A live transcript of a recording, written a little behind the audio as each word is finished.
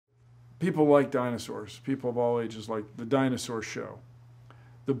People like dinosaurs. People of all ages like the dinosaur show.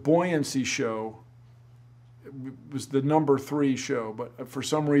 The buoyancy show was the #3 show, but for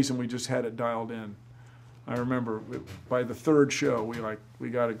some reason we just had it dialed in. I remember by the 3rd show we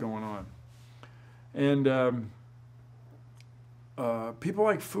got it going on. And people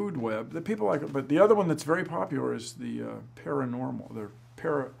like Food Web. The people like it, but the other one that's very popular is the paranormal, the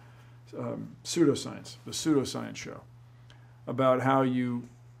pseudoscience, the pseudoscience show, about how you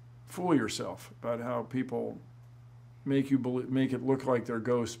fool yourself, about how people make it look like they're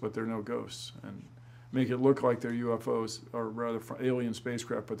ghosts, but they're no ghosts, and make it look like they're UFOs, or rather alien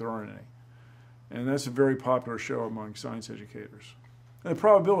spacecraft, but there aren't any. And that's a very popular show among science educators. And the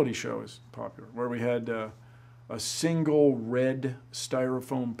probability show is popular, where we had a single red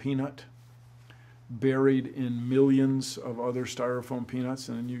styrofoam peanut buried in millions of other styrofoam peanuts,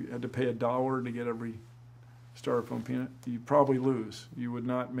 and then you had to pay $1 to get every styrofoam peanut. You'd probably lose. You would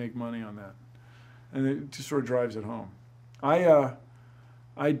not make money on that. And it just sort of drives it home.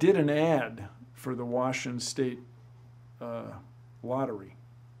 I did an ad for the Washington State lottery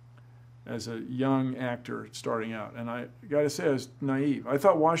as a young actor starting out. And I got to say, I was naive. I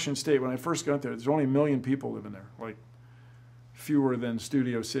thought Washington State, when I first got there, there's only 1 million people living there, like fewer than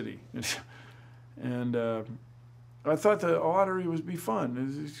Studio City. And I thought the lottery would be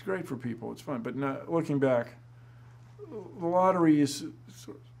fun. It's great for people. It's fun. But looking back, the lottery is,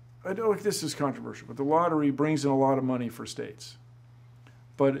 I know this is controversial, but the lottery brings in a lot of money for states.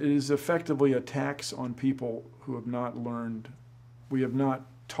 But it is effectively a tax on people who have not learned, we have not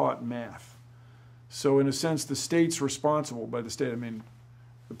taught math. So in a sense, the state's responsible, by the state, I mean,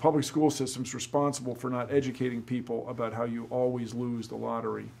 the public school system's responsible for not educating people about how you always lose the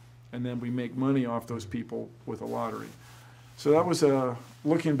lottery. And then we make money off those people with a lottery. So that was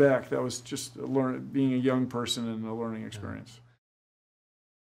looking back, that was just being a young person and a learning experience.